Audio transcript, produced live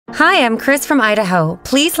Hi, I'm Chris from Idaho.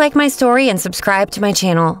 Please like my story and subscribe to my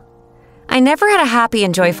channel. I never had a happy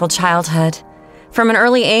and joyful childhood. From an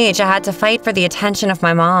early age, I had to fight for the attention of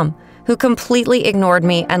my mom, who completely ignored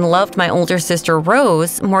me and loved my older sister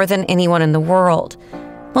Rose more than anyone in the world.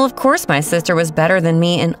 Well, of course my sister was better than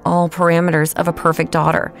me in all parameters of a perfect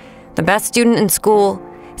daughter. The best student in school,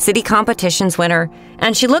 city competitions winner,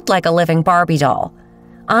 and she looked like a living Barbie doll.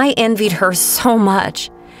 I envied her so much.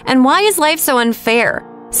 And why is life so unfair?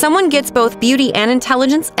 Someone gets both beauty and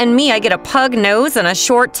intelligence, and me, I get a pug nose and a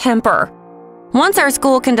short temper. Once our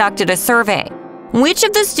school conducted a survey. Which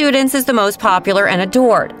of the students is the most popular and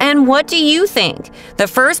adored? And what do you think? The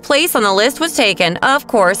first place on the list was taken, of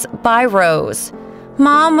course, by Rose.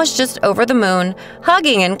 Mom was just over the moon,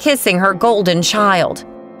 hugging and kissing her golden child.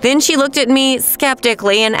 Then she looked at me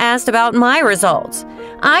skeptically and asked about my results.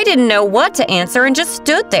 I didn't know what to answer and just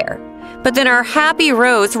stood there. But then our happy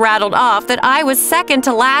Rose rattled off that I was second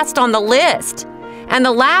to last on the list. And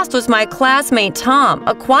the last was my classmate Tom,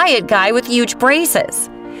 a quiet guy with huge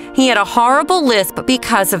braces. He had a horrible lisp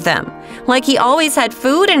because of them, like he always had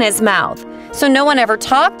food in his mouth, so no one ever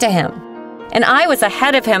talked to him. And I was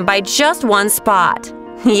ahead of him by just one spot.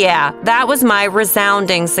 Yeah, that was my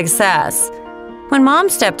resounding success. When Mom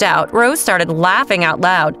stepped out, Rose started laughing out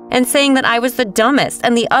loud and saying that I was the dumbest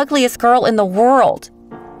and the ugliest girl in the world.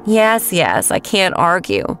 Yes, I can't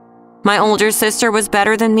argue. My older sister was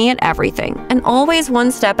better than me at everything and always one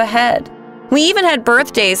step ahead. We even had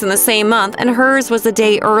birthdays in the same month, and hers was a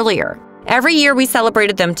day earlier. Every year we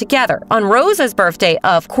celebrated them together, on Rose's birthday,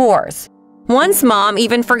 of course. Once Mom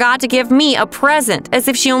even forgot to give me a present, as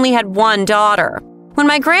if she only had one daughter. When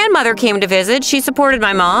my grandmother came to visit, she supported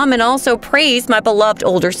my mom and also praised my beloved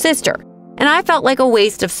older sister. And I felt like a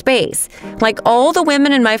waste of space, like all the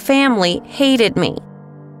women in my family hated me.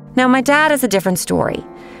 Now, my dad is a different story.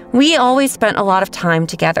 We always spent a lot of time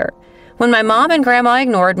together. When my mom and grandma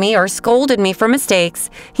ignored me or scolded me for mistakes,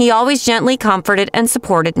 he always gently comforted and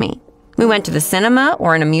supported me. We went to the cinema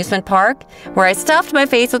or an amusement park where I stuffed my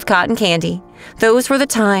face with cotton candy. Those were the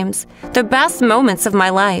times, the best moments of my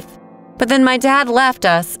life. But then my dad left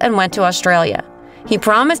us and went to Australia. He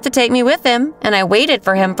promised to take me with him, and I waited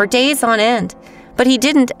for him for days on end. But he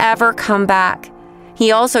didn't ever come back.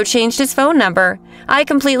 He also changed his phone number. I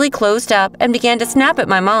completely closed up and began to snap at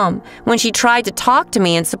my mom when she tried to talk to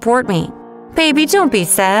me and support me. Baby, don't be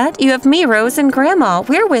sad. You have me, Rose, and Grandma.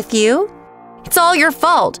 We're with you. It's all your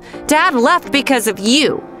fault. Dad left because of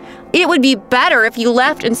you. It would be better if you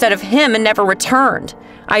left instead of him and never returned.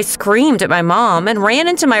 I screamed at my mom and ran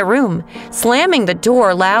into my room, slamming the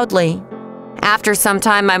door loudly. After some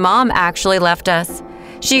time, my mom actually left us.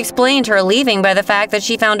 She explained her leaving by the fact that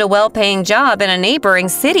she found a well-paying job in a neighboring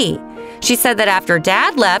city. She said that after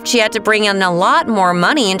Dad left, she had to bring in a lot more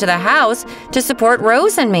money into the house to support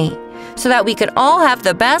Rose and me, so that we could all have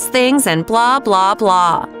the best things and blah, blah,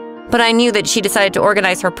 blah. But I knew that she decided to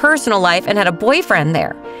organize her personal life and had a boyfriend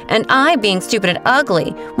there, and I, being stupid and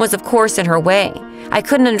ugly, was of course in her way. I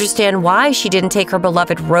couldn't understand why she didn't take her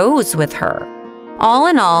beloved Rose with her. All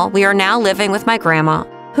in all, we are now living with my grandma,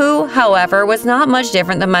 who, however, was not much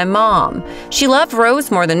different than my mom. She loved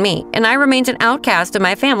Rose more than me, and I remained an outcast of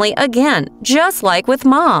my family again, just like with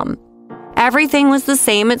Mom. Everything was the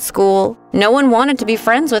same at school. No one wanted to be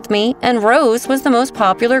friends with me, and Rose was the most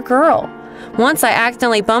popular girl. Once I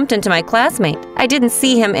accidentally bumped into my classmate. I didn't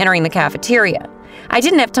see him entering the cafeteria. I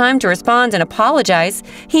didn't have time to respond and apologize.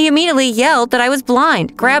 He immediately yelled that I was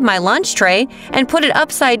blind, grabbed my lunch tray, and put it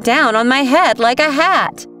upside down on my head like a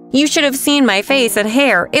hat. You should have seen my face and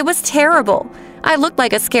hair. It was terrible. I looked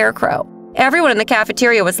like a scarecrow. Everyone in the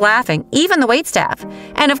cafeteria was laughing, even the waitstaff.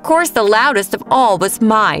 And of course, the loudest of all was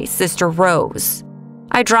my sister Rose.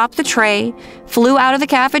 I dropped the tray, flew out of the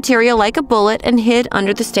cafeteria like a bullet, and hid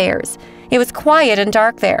under the stairs. It was quiet and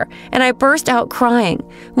dark there, and I burst out crying.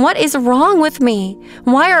 What is wrong with me?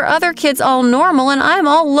 Why are other kids all normal and I'm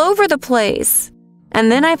all over the place?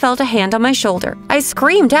 And then I felt a hand on my shoulder. I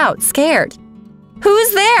screamed out, scared.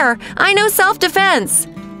 Who's there? I know self-defense.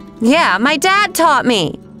 Yeah, my dad taught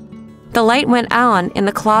me. The light went on in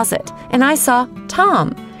the closet, and I saw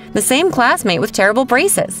Tom, the same classmate with terrible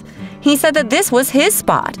braces. He said that this was his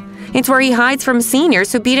spot. It's where he hides from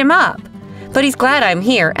seniors who beat him up. But he's glad I'm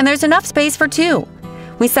here, and there's enough space for two.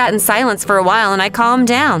 We sat in silence for a while, and I calmed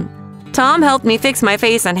down. Tom helped me fix my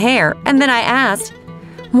face and hair, and then I asked,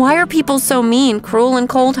 why are people so mean, cruel, and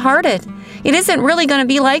cold-hearted? It isn't really going to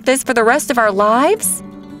be like this for the rest of our lives?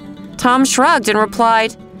 Tom shrugged and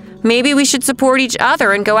replied, maybe we should support each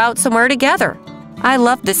other and go out somewhere together. I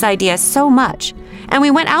loved this idea so much, and we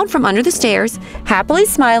went out from under the stairs, happily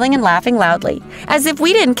smiling and laughing loudly, as if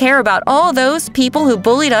we didn't care about all those people who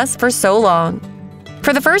bullied us for so long.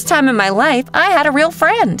 For the first time in my life, I had a real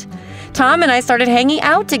friend. Tom and I started hanging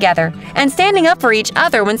out together and standing up for each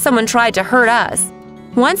other when someone tried to hurt us.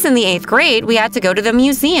 Once in the 8th grade, we had to go to the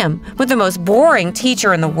museum with the most boring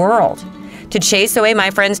teacher in the world. To chase away my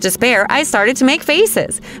friend's despair, I started to make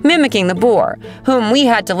faces, mimicking the boar, whom we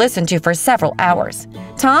had to listen to for several hours.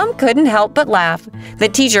 Tom couldn't help but laugh. The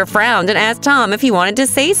teacher frowned and asked Tom if he wanted to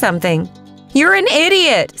say something. "You're an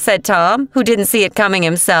idiot," said Tom, who didn't see it coming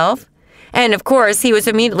himself. And of course, he was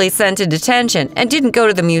immediately sent to detention and didn't go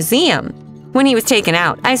to the museum. When he was taken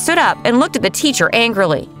out, I stood up and looked at the teacher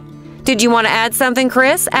angrily. "Did you want to add something,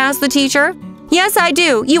 Chris?" asked the teacher. "Yes, I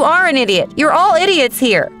do. You are an idiot. You're all idiots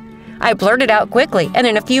here." I blurted out quickly, and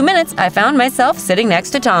in a few minutes, I found myself sitting next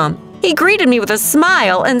to Tom. He greeted me with a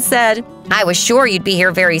smile and said, "I was sure you'd be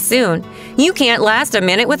here very soon. You can't last a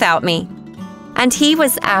minute without me." And he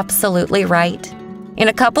was absolutely right. In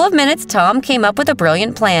a couple of minutes, Tom came up with a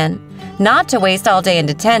brilliant plan. Not to waste all day in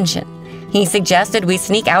detention. He suggested we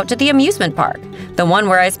sneak out to the amusement park, the one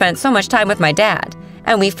where I spent so much time with my dad,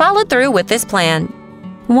 and we followed through with this plan.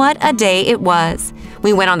 What a day it was!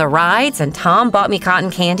 We went on the rides and Tom bought me cotton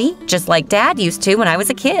candy, just like Dad used to when I was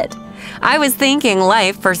a kid. I was thanking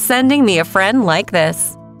life for sending me a friend like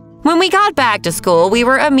this. When we got back to school, we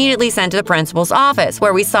were immediately sent to the principal's office,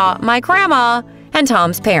 where we saw my grandma and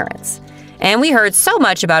Tom's parents. And we heard so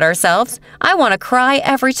much about ourselves, I want to cry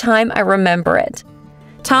every time I remember it.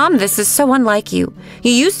 "Tom, this is so unlike you.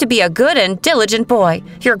 You used to be a good and diligent boy.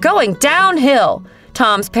 You're going downhill,"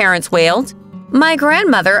 Tom's parents wailed. My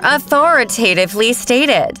grandmother authoritatively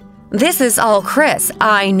stated, "This is all Chris,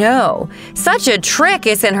 I know. Such a trick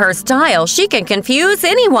is in her style, she can confuse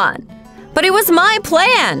anyone." "But it was my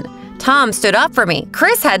plan." Tom stood up for me.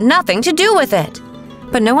 Chris had nothing to do with it.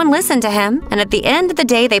 But no one listened to him, and at the end of the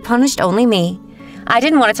day, they punished only me. I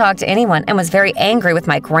didn't want to talk to anyone and was very angry with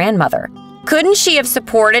my grandmother. Couldn't she have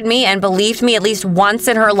supported me and believed me at least once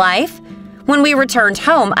in her life? When we returned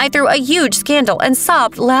home, I threw a huge scandal and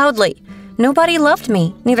sobbed loudly. Nobody loved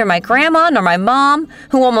me, neither my grandma nor my mom,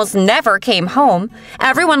 who almost never came home.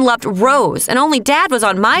 Everyone loved Rose, and only Dad was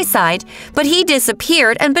on my side, but he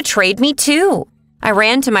disappeared and betrayed me too. I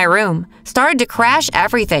ran to my room, started to crash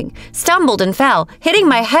everything, stumbled and fell, hitting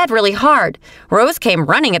my head really hard. Rose came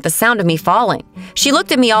running at the sound of me falling. She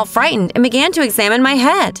looked at me all frightened and began to examine my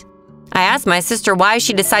head. I asked my sister why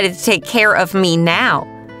she decided to take care of me now.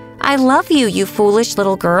 "I love you, you foolish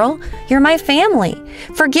little girl. You're my family.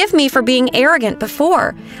 Forgive me for being arrogant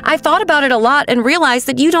before. I thought about it a lot and realized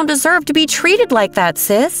that you don't deserve to be treated like that,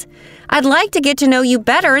 sis. I'd like to get to know you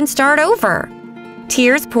better and start over."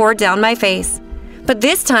 Tears poured down my face. But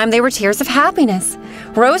this time they were tears of happiness.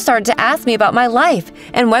 Rose started to ask me about my life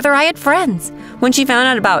and whether I had friends. When she found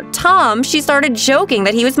out about Tom, she started joking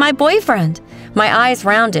that he was my boyfriend. My eyes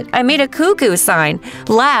rounded. I made a cuckoo sign,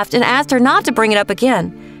 laughed, and asked her not to bring it up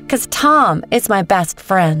again, because Tom is my best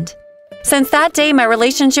friend. Since that day, my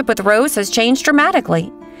relationship with Rose has changed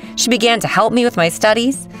dramatically. She began to help me with my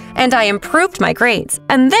studies, and I improved my grades,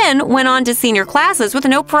 and then went on to senior classes with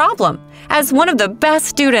no problem, as one of the best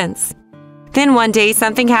students. Then one day,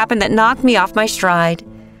 something happened that knocked me off my stride.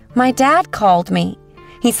 My dad called me.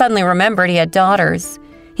 He suddenly remembered he had daughters.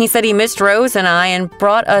 He said he missed Rose and I and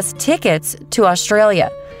brought us tickets to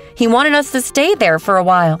Australia. He wanted us to stay there for a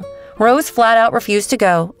while. Rose flat out refused to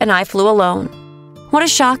go, and I flew alone. What a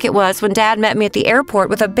shock it was when Dad met me at the airport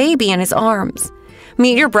with a baby in his arms.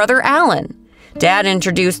 "Meet your brother Alan." Dad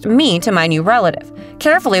introduced me to my new relative,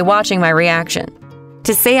 carefully watching my reaction.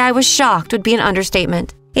 To say I was shocked would be an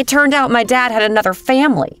understatement. It turned out my dad had another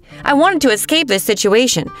family. I wanted to escape this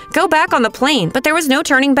situation, go back on the plane, but there was no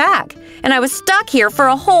turning back, and I was stuck here for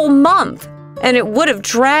a whole month. And it would have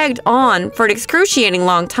dragged on for an excruciating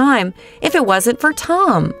long time if it wasn't for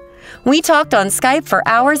Tom. We talked on Skype for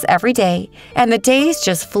hours every day, and the days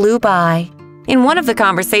just flew by. In one of the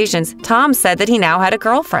conversations, Tom said that he now had a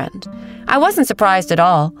girlfriend. I wasn't surprised at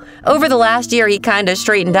all. Over the last year, he kinda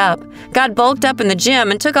straightened up, got bulked up in the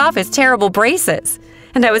gym, and took off his terrible braces.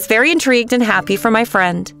 And I was very intrigued and happy for my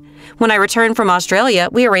friend. When I returned from Australia,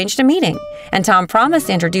 we arranged a meeting, and Tom promised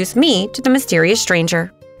to introduce me to the mysterious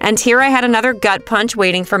stranger. And here I had another gut punch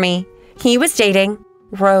waiting for me. He was dating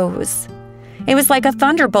Rose. It was like a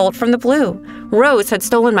thunderbolt from the blue. Rose had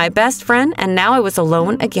stolen my best friend, and now I was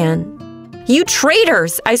alone again. "You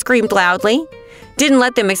traitors!" I screamed loudly. Didn't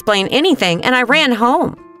let them explain anything, and I ran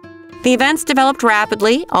home. The events developed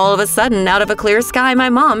rapidly. All of a sudden, out of a clear sky, my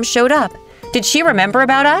mom showed up. Did she remember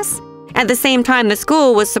about us? At the same time, the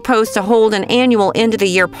school was supposed to hold an annual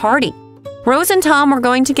end-of-the-year party. Rose and Tom were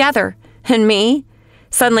going together. And me?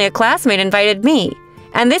 Suddenly a classmate invited me,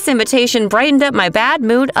 and this invitation brightened up my bad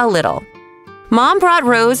mood a little. Mom brought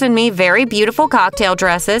Rose and me very beautiful cocktail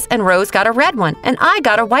dresses, and Rose got a red one, and I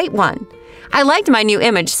got a white one. I liked my new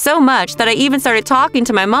image so much that I even started talking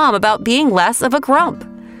to my mom about being less of a grump.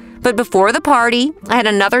 But before the party, I had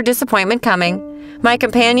another disappointment coming. My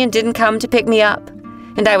companion didn't come to pick me up,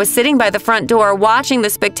 and I was sitting by the front door watching the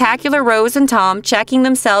spectacular Rose and Tom checking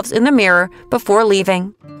themselves in the mirror before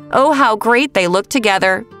leaving. Oh, how great they looked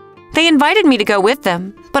together. They invited me to go with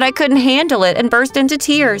them, but I couldn't handle it and burst into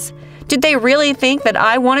tears. Did they really think that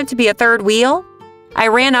I wanted to be a third wheel? I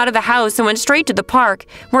ran out of the house and went straight to the park,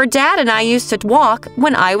 where Dad and I used to walk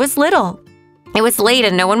when I was little. It was late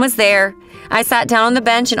and no one was there. I sat down on the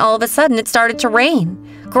bench and all of a sudden it started to rain.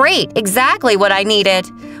 Great, exactly what I needed.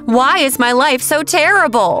 Why is my life so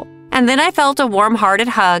terrible? And then I felt a warm-hearted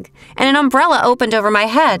hug, and an umbrella opened over my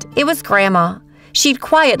head. It was Grandma. She'd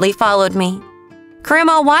quietly followed me.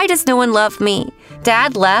 Grandma, why does no one love me?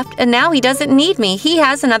 Dad left, and now he doesn't need me. He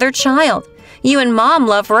has another child. You and Mom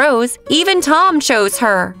love Rose. Even Tom chose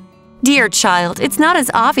her. Dear child, it's not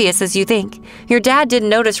as obvious as you think. Your dad didn't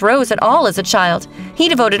notice Rose at all as a child. He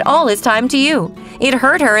devoted all his time to you. It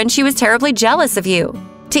hurt her, and she was terribly jealous of you.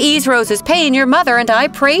 To ease Rose's pain, your mother and I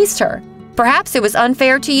praised her. Perhaps it was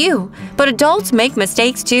unfair to you, but adults make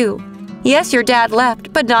mistakes too. Yes, your dad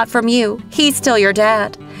left, but not from you. He's still your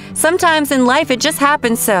dad. Sometimes in life it just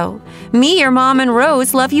happens so. Me, your mom, and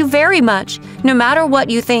Rose love you very much, no matter what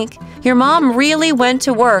you think. Your mom really went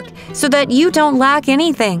to work so that you don't lack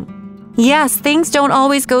anything. Yes, things don't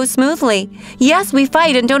always go smoothly. Yes, we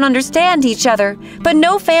fight and don't understand each other, but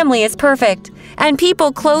no family is perfect, and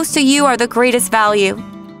people close to you are the greatest value.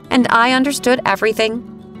 And I understood everything.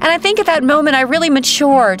 And I think at that moment I really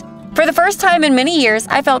matured. For the first time in many years,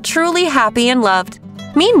 I felt truly happy and loved.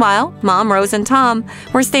 Meanwhile, Mom, Rose, and Tom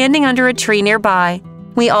were standing under a tree nearby.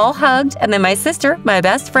 We all hugged, and then my sister, my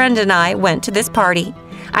best friend, and I went to this party.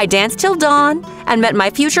 I danced till dawn and met my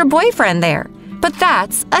future boyfriend there. But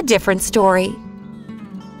that's a different story.